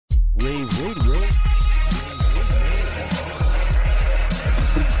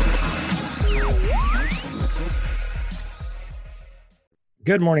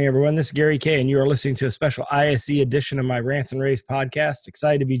Good morning, everyone. This is Gary Kay, and you are listening to a special ISE edition of my Rants and rAVes podcast.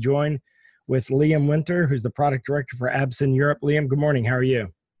 Excited to be joined with Liam Winter, who's the product director for Absen Europe. Liam, good morning. How are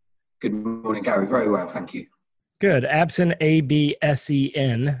you? Good morning, Gary. Very well, thank you. Good. Absen,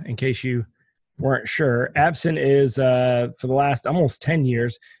 A-B-S-E-N, in case you weren't sure. Absen is, for the last almost 10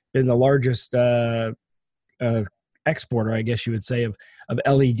 years, been the largest exporter, I guess you would say, of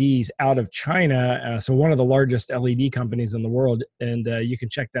LEDs out of China. So one of the largest LED companies in the world. And you can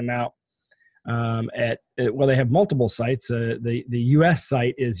check them out they have multiple sites. The US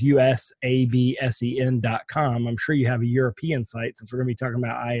site is usabsen.com. I'm sure you have a European site since we're going to be talking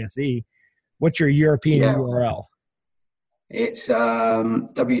about ISE. What's your European URL? It's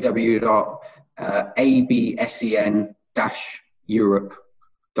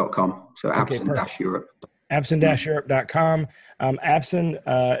www.absen-europe.com. So Absen-Europe. Absen-Europe.com.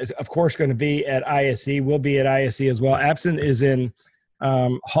 Absen is, of course, going to be at ISE. We'll be at ISE as well. Absen is in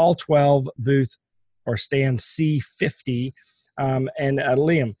Hall 12 booth or stand C50.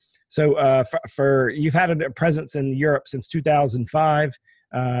 Liam, so for you've had a presence in Europe since 2005.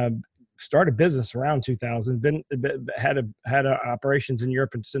 Started business around 2000. Had operations in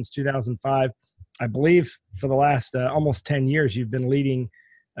Europe since 2005. I believe for the last almost 10 years, you've been leading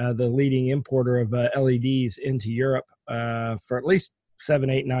the leading importer of LEDs into Europe for at least 7,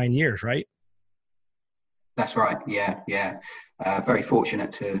 8, 9 years, right? That's right. Yeah. Very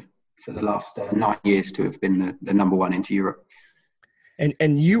fortunate for the last 9 years to have been the number one into Europe.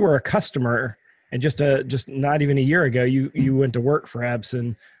 And you were a customer, and just not even a year ago, you went to work for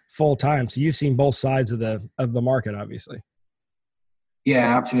Absen full time. So you've seen both sides of the market, obviously.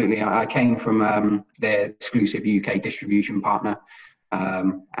 Yeah, absolutely. I came from their exclusive UK distribution partner.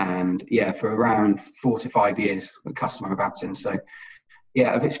 For around 4 to 5 years, a customer of Absen. So,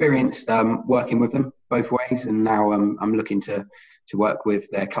 I've experienced working with them both ways, and now I'm looking to work with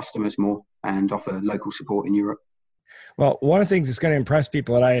their customers more and offer local support in Europe. Well, one of the things that's going to impress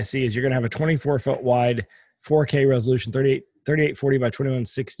people at ISE is you're going to have a 24-foot wide 4K resolution, 3840 by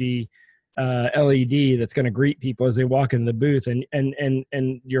 2160 LED that's going to greet people as they walk into the booth. And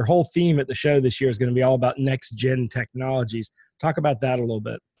your whole theme at the show this year is going to be all about next-gen technologies. Talk about that a little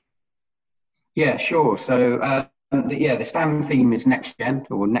bit. Yeah, sure. So, the stand theme is next gen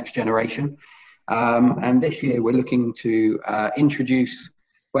or next generation. And this year we're looking to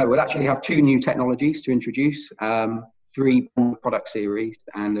we'll actually have 2 new technologies to introduce, 3 product series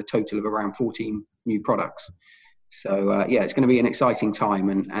and a total of around 14 new products. So, it's going to be an exciting time,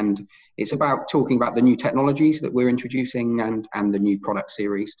 and it's about talking about the new technologies that we're introducing and the new product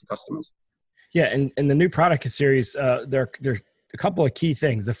series to customers. Yeah, and the new product series, there are a couple of key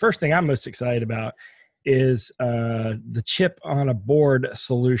things. The first thing I'm most excited about is the chip on a board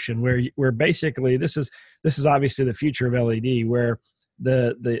solution, where basically this is obviously the future of LED, where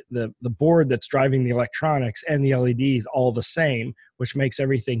the board that's driving the electronics and the LEDs all the same, which makes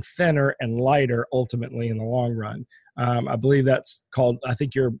everything thinner and lighter ultimately in the long run. I believe that's called, I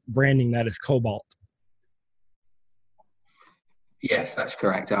think you're branding that as COBALT. Yes, that's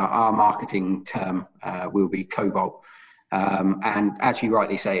correct. Our marketing term will be COBALT. And as you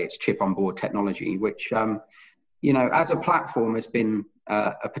rightly say, it's chip on board technology, which, as a platform has been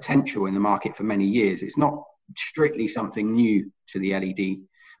a potential in the market for many years. It's not strictly something new to the LED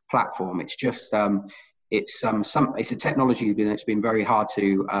platform. It's just, it's a technology that's been very hard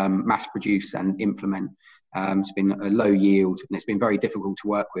to mass produce and implement. It's been a low yield, and it's been very difficult to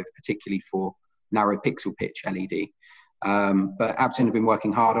work with, particularly for narrow pixel pitch LED. But Absen have been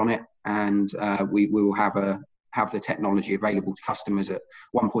working hard on it, and we will have the technology available to customers at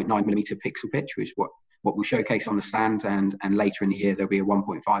 1.9 millimeter pixel pitch, which is what we'll showcase on the stand, and later in the year there'll be a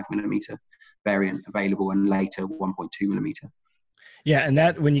 1.5 millimeter variant available, and later 1.2 millimeter. Yeah, and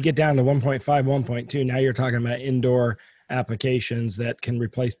that when you get down to 1.5, 1.2, now you're talking about indoor applications that can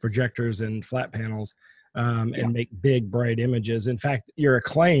replace projectors and flat panels and make big, bright images. In fact, your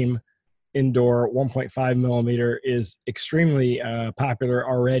Acclaim indoor 1.5 millimeter is extremely popular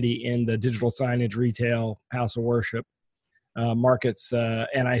already in the digital signage, retail, house of worship markets.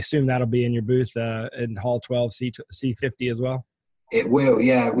 And I assume that'll be in your booth in Hall 12 C50 as well? It will,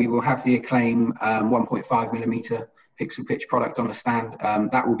 yeah. We will have the Acclaim 1.5 millimeter pixel pitch product on the stand.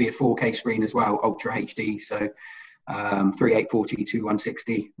 That will be a 4K screen as well, Ultra HD. So 3840 to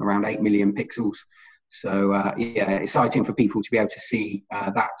 160, around 8 million pixels. So exciting for people to be able to see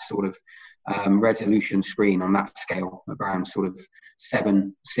that sort of resolution screen on that scale, around sort of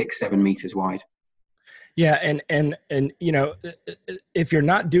 7 meters wide. Yeah, and if you're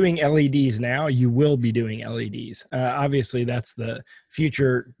not doing LEDs now, you will be doing LEDs. Obviously, that's the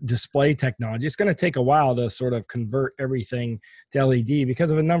future display technology. It's going to take a while to sort of convert everything to LED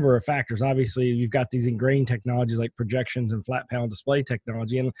because of a number of factors. Obviously, you've got these ingrained technologies like projections and flat panel display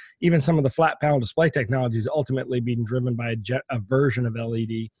technology, and even some of the flat panel display technology is ultimately being driven by a version of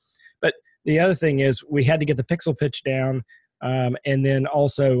LED. But the other thing is we had to get the pixel pitch down, and then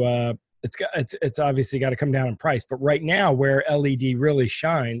also it's obviously got to come down in price. But right now, where LED really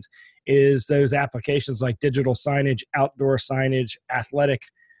shines is those applications like digital signage, outdoor signage, athletic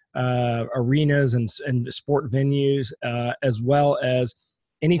arenas and sport venues, as well as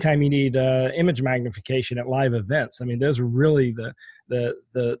anytime you need image magnification at live events. I mean, those are really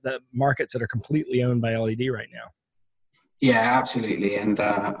the markets that are completely owned by LED right now. Yeah, absolutely. And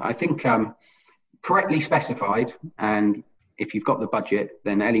I think correctly specified, and if you've got the budget,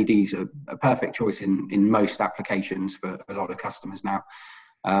 then LEDs are a perfect choice in most applications for a lot of customers now,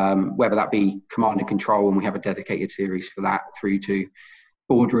 whether that be command and control, and we have a dedicated series for that, through to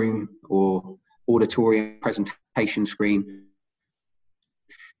boardroom or auditorium presentation screen.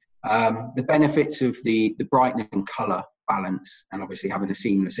 The benefits of the brightness and color balance, and obviously having a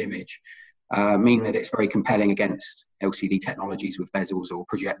seamless image, mean that it's very compelling against LCD technologies with bezels or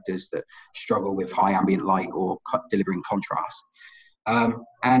projectors that struggle with high ambient light or delivering contrast.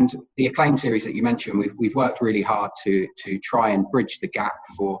 And the Acclaim series that you mentioned, we've worked really hard to try and bridge the gap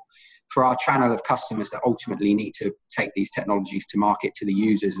for our channel of customers that ultimately need to take these technologies to market to the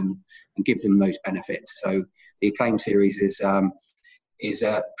users and give them those benefits. So the Acclaim series is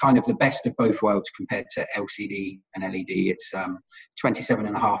kind of the best of both worlds compared to LCD and LED. It's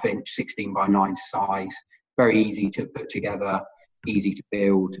 27.5 inch, 16 by 9 size, very easy to put together, easy to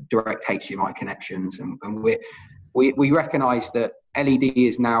build, direct HDMI connections. And we recognize that LED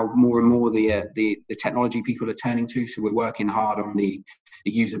is now more and more the technology people are turning to. So we're working hard on the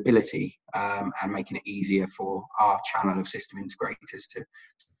usability and making it easier for our channel of system integrators to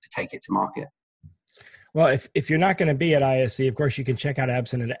take it to market. Well, if you're not going to be at ISE, of course, you can check out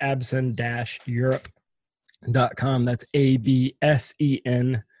Absen at absen-europe.com. That's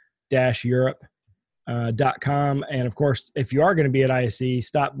absen-europe.com. And of course, if you are going to be at ISE,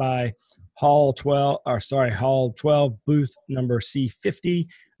 stop by Hall 12, booth number C50.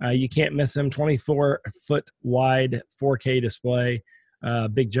 You can't miss them. 24-foot wide 4K display,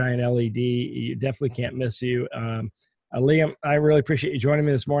 big giant LED. You definitely can't miss you. Liam, I really appreciate you joining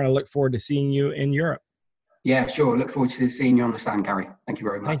me this morning. I look forward to seeing you in Europe. Yeah, sure. Look forward to seeing you on the stand, Gary. Thank you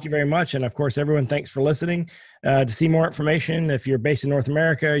very much. Thank you very much. And of course, everyone, thanks for listening. To see more information, if you're based in North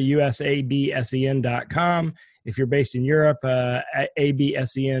America, usabsen.com. If you're based in Europe,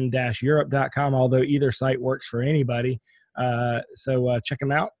 absen-europe.com, although either site works for anybody. So check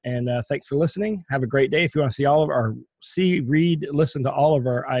them out. And thanks for listening. Have a great day. If you want to see all of our, read, listen to all of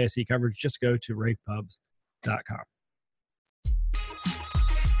our ISE coverage, just go to ravepubs.com.